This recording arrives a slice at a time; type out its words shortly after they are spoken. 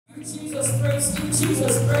Jesus praise, give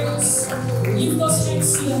Jesus praise. Lift those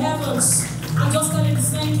hands to the heavens. I'm just telling you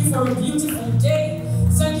thank you for a beautiful day.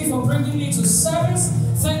 Thank you for bringing me to service.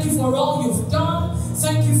 Thank you for all you've done.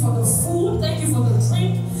 Thank you for the food. Thank you for the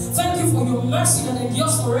drink. Thank you for your mercy that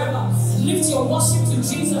endures forever. Lift your worship to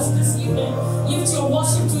Jesus this evening. Lift your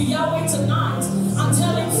worship to Yahweh tonight. I'm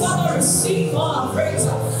telling Father, receive all our praise.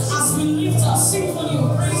 As we lift our symphony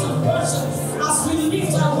of praise and worship. As we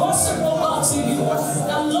lift our worship, oh God, to you.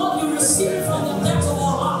 The Lord, you receive it from the depth of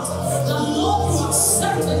our heart. The Lord, you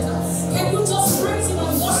accept it. Can you just praise him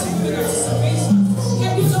and worship him in anticipation?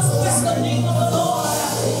 Can you just bless the name of the Lord?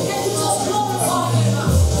 Can you just glorify him?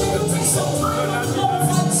 Can you take some time and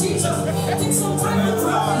glorify Jesus? Take some time and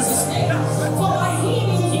praise his name. For by him,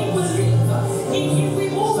 in him we live, in him we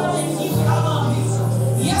move, and in him we have our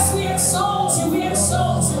being. Yes, we exalt you, we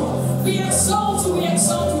exalt you, we exalt you, we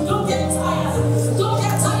exalt you. Don't get tired. Don't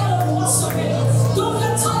get tired of worshiping. Don't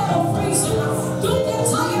get tired of praising. Don't get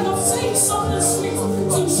tired of saying something sweet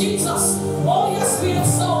to Jesus. Oh yes, we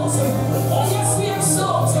exalt you. Oh yes, we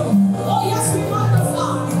exalt you. Oh yes, we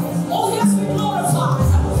magnify. Oh yes, we glorify.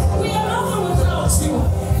 We are nothing without you.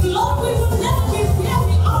 Lord, we will never be where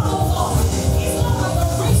we are, oh God. It's not by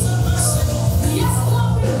your grace and mercy. Yes,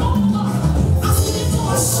 Lord, we know as we lift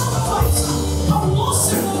our sacrifice of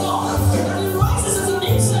worship, oh God, that it rises as an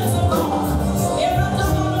incense, oh God.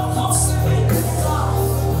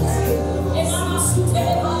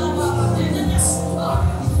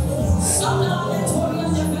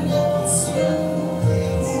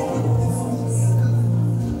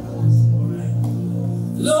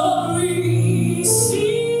 Lord, receive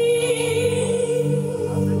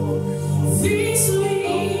this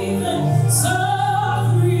living sacrifice.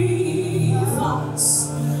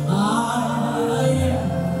 I am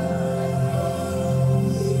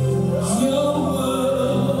your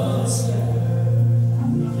worship.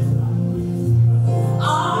 I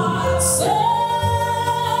accept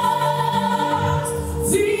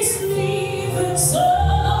this living sacrifice.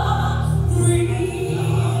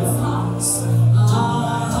 I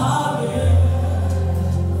am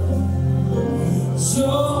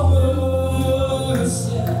your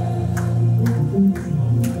worship.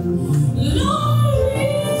 Lord,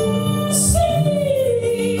 receive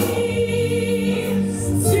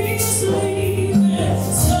this living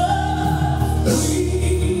sacrifice.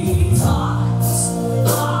 I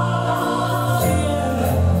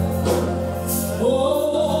am,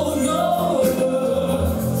 oh, your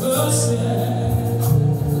worship.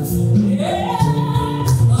 Yeah,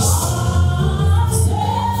 I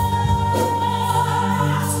accept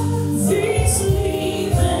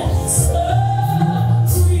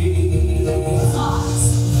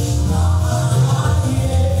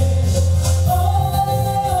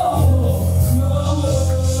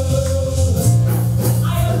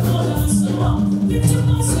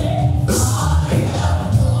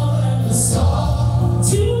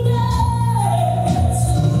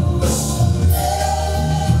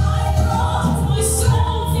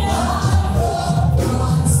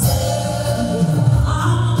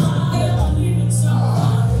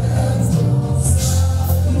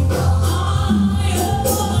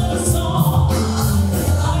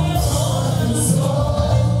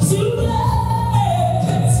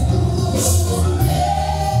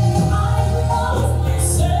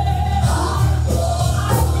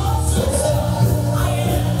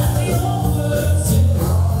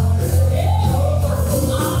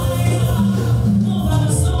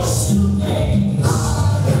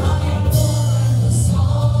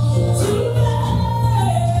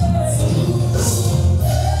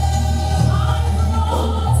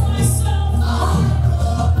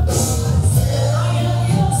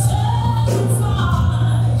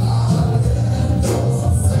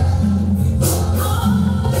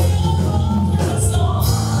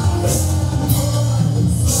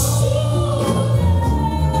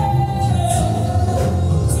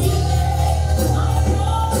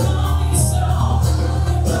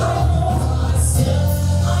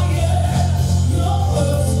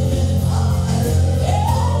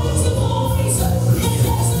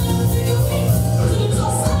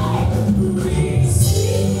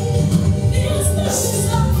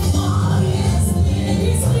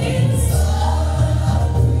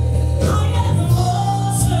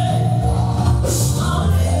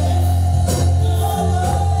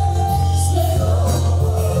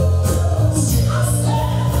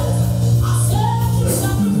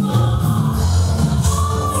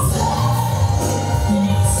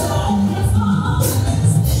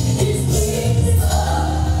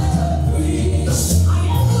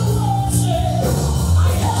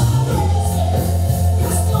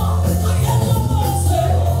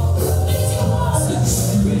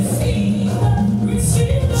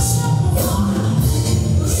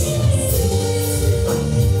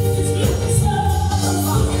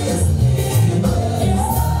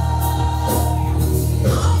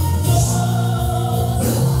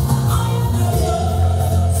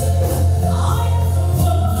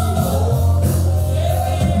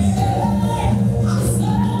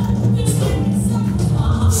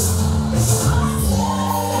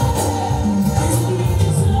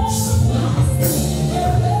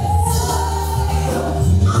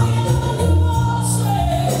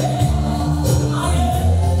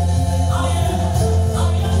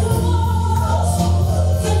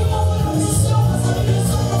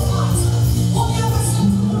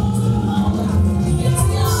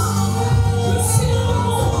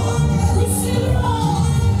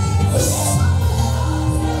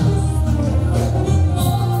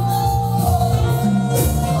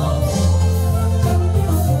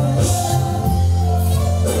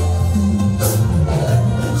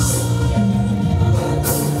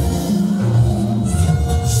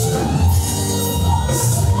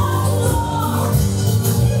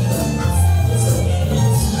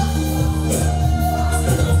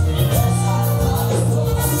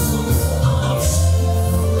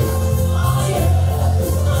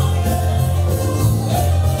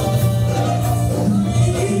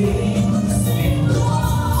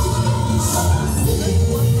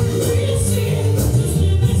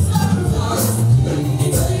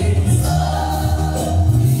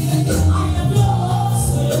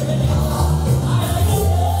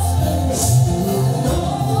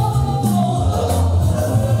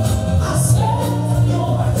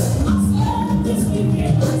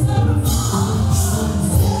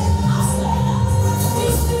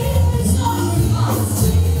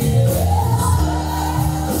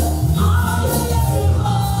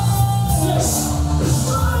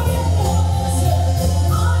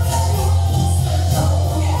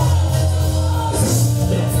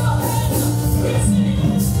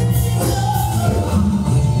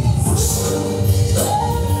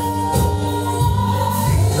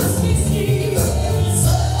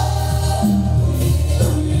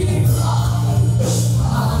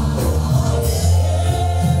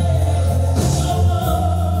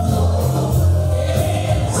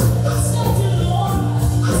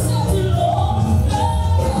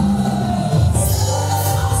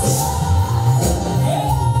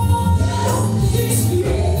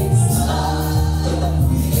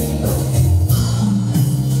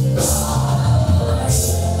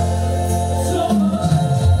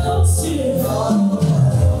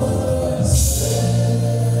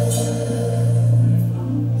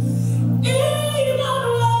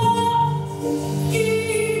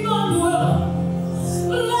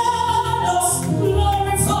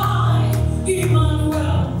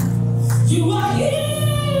You are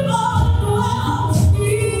Emmanuel,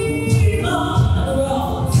 Emmanuel.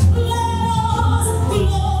 Let us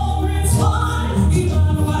glorify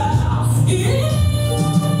Emmanuel,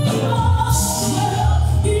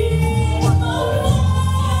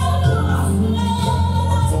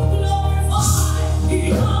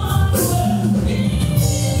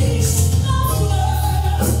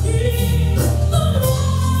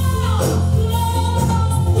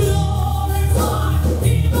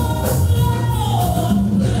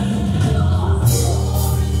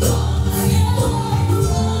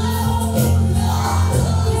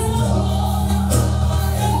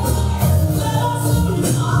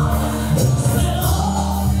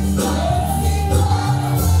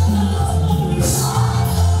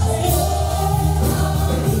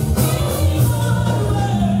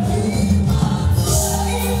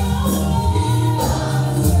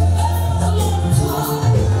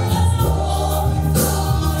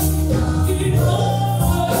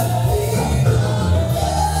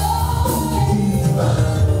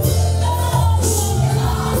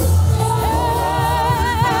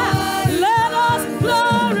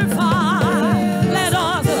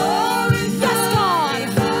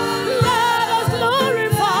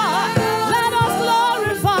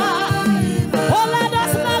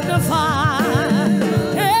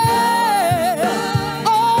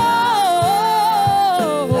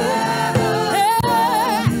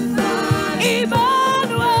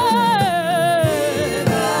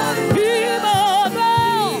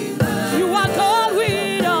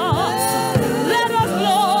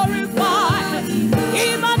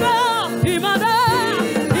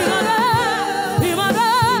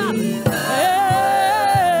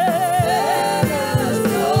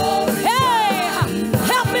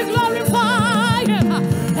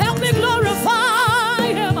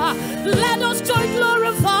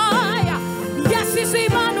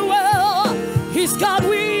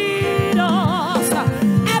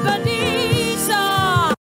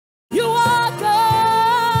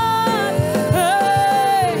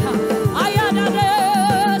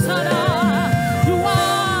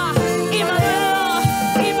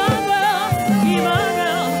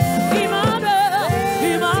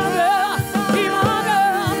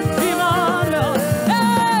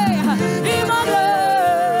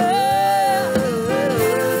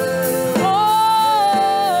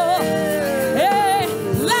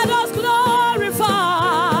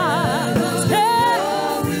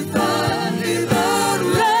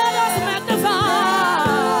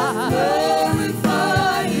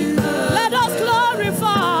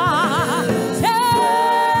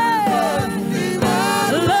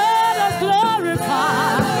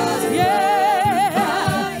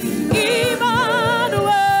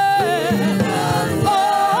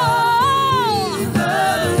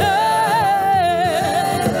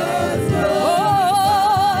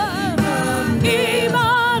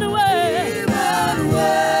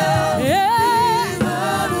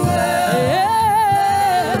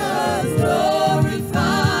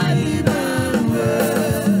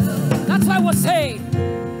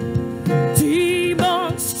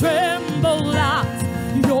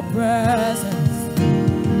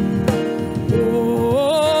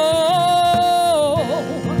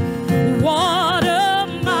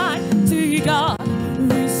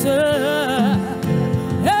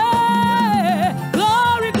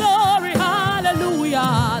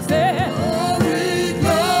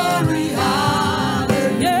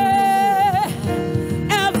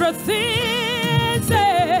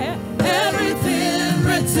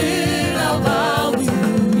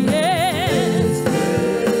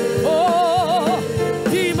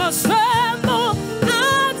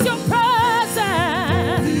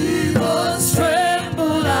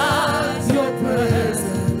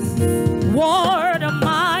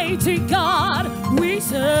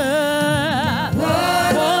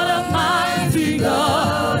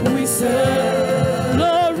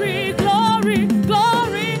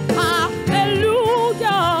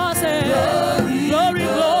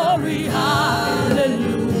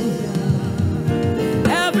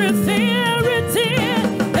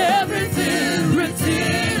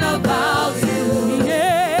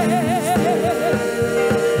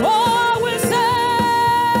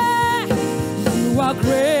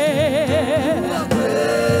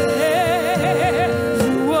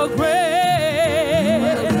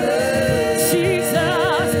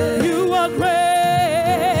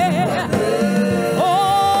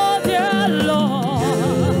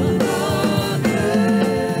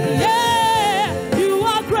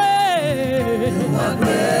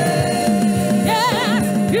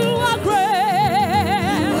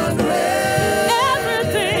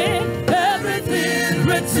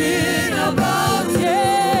 everything about you.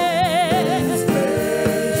 Yes.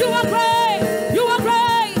 You are great. You are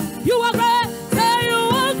great. You are great. Say you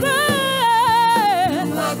are great.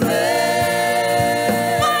 You are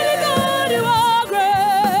great. Mighty God, you are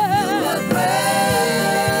great. You are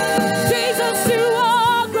great. Jesus, you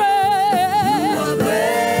are great. You are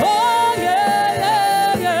great. Oh yeah,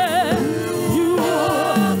 yeah, yeah. You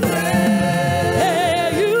are great. Hey,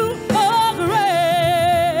 you are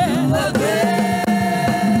great. You are great.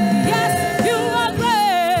 Yes, you are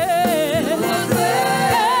great. You are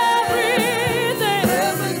great.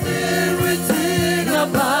 Everything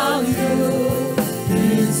about you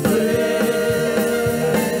is great.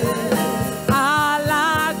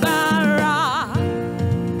 Alagbara,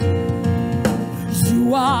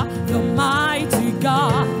 you are the mighty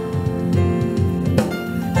God.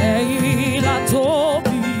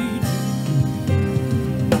 Elatobi,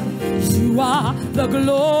 you are the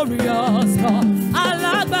glorious God.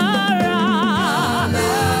 Alagbara,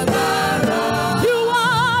 you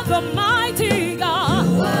are the mighty God.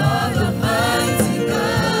 You are the mighty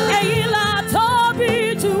God. Elatobi,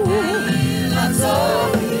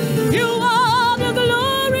 you are the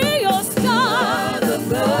glorious God. The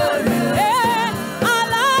glorious.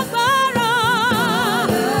 Alagbara,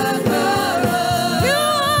 you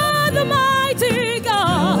are the mighty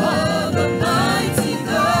God. The mighty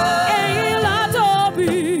God.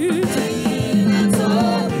 Elatobi,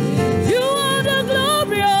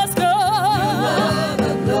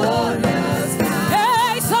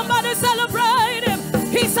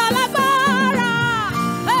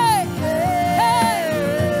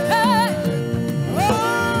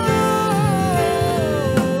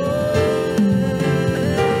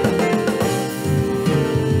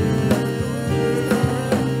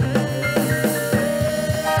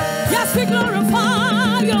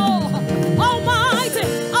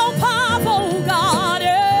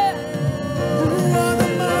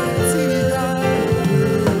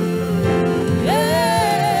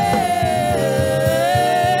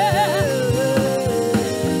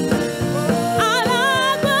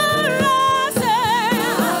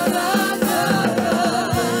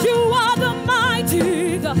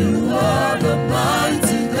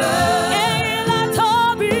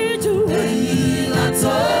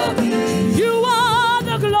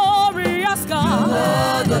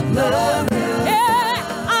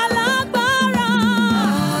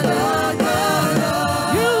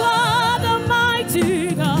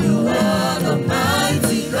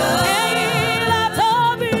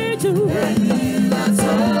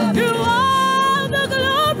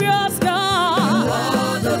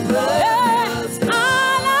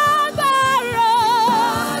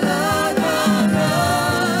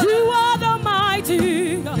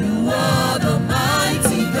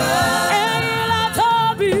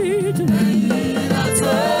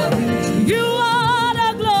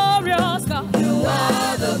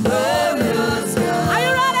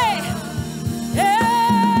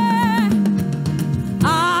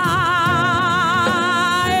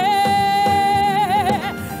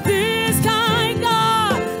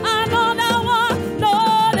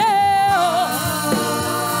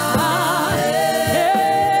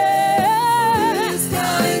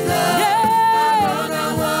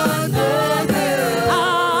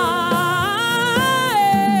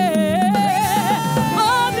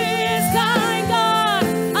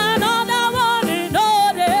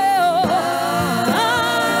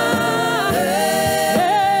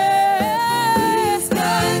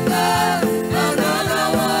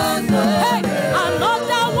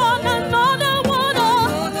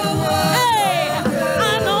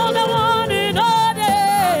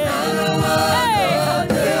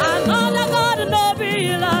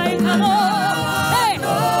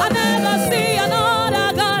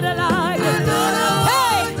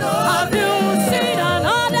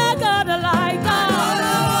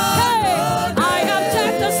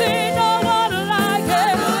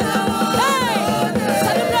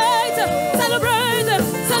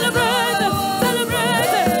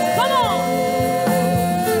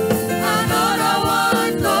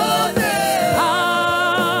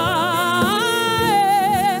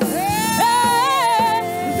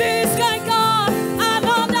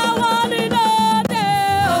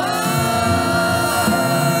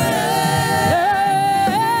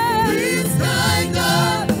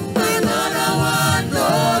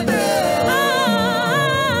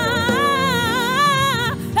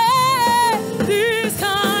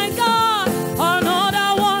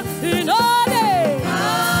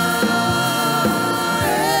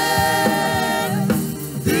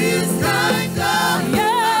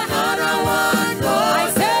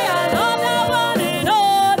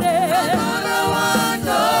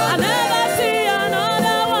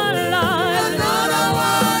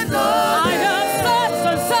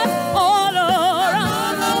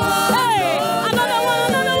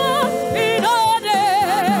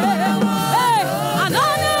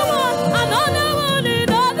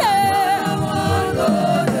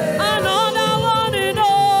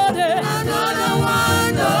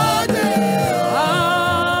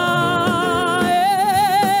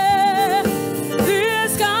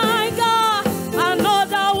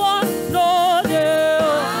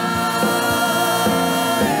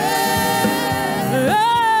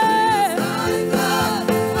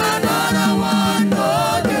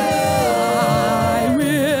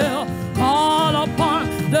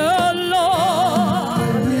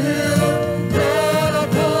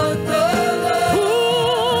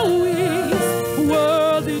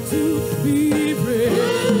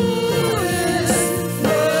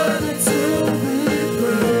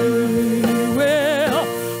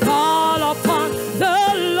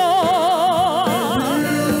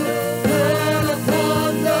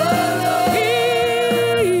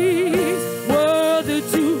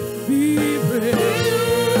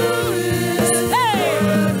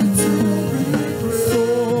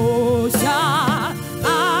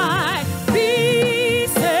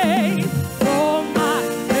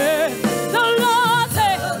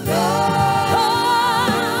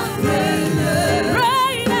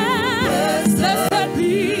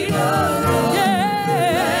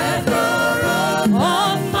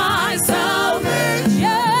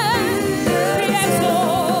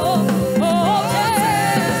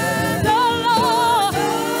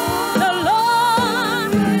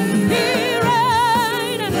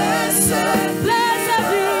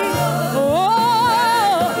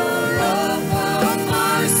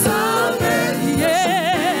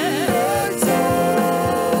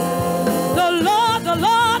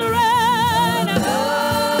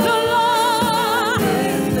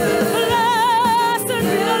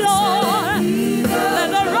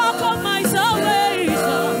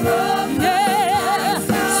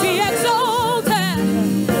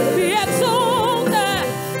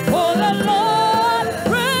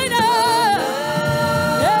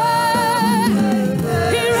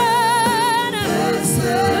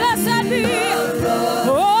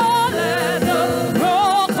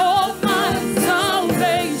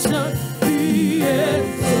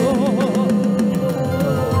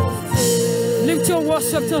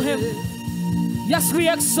 worship to him. Yes, we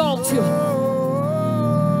exalt you.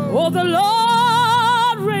 Oh, the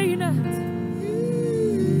Lord reigneth.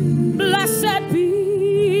 Blessed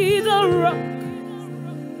be the rock.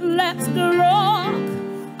 Let the rock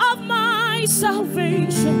of my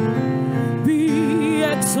salvation be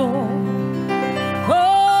exalted.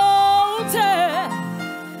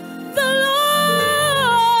 The Lord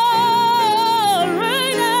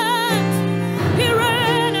reigneth. He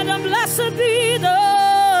reigneth, and blessed be the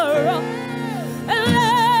rock. And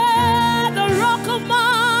let the rock of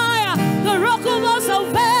our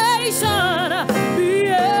salvation be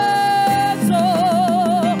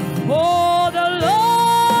exalted. Oh, the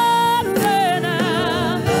Lord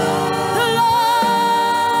reigneth. The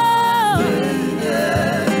Lord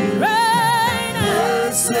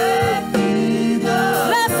reigneth.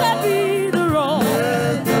 Blessed be the rock.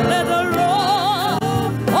 Let the rock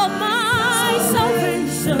of my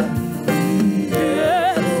salvation be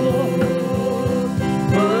exalted.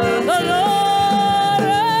 The Lord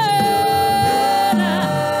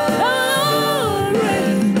reigneth.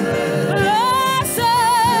 The Lord reigneth.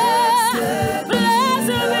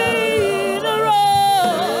 Blessed be the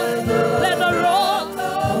rock. Let the rock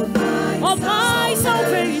of my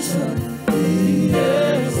salvation be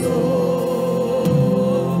exalted.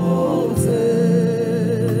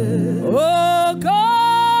 Oh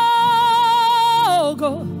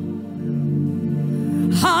God,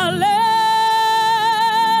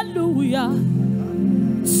 hallelujah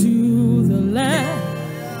to the Lamb,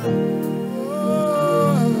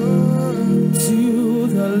 to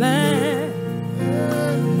the Lamb.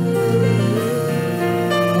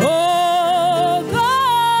 Oh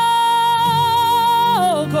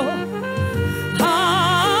God,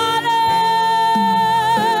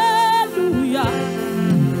 hallelujah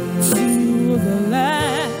to the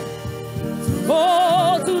Lamb.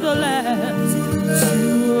 Oh, to the Lamb,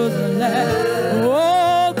 to the Lamb.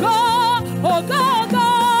 Oh God, oh God,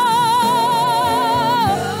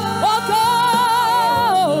 oh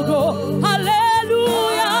God,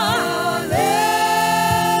 hallelujah,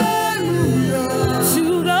 to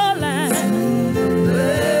the Lamb,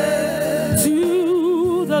 to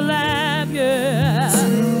the Lamb, yeah.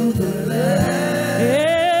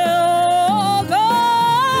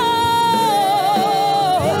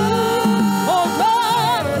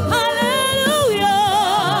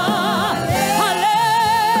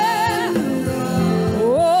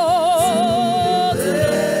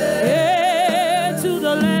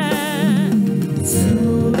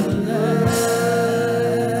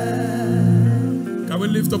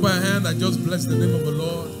 Lift up our hand and just bless the name of the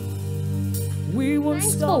Lord.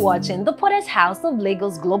 Thanks for watching the Potter's House of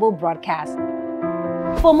Lagos Global Broadcast.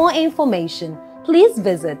 For more information, please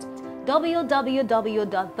visit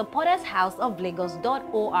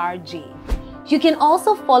www.thepottershouseoflagos.org. You can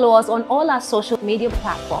also follow us on all our social media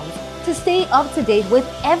platforms to stay up to date with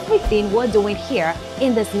everything we're doing here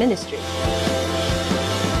in this ministry.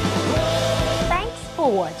 Thanks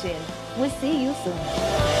for watching. We'll see you soon.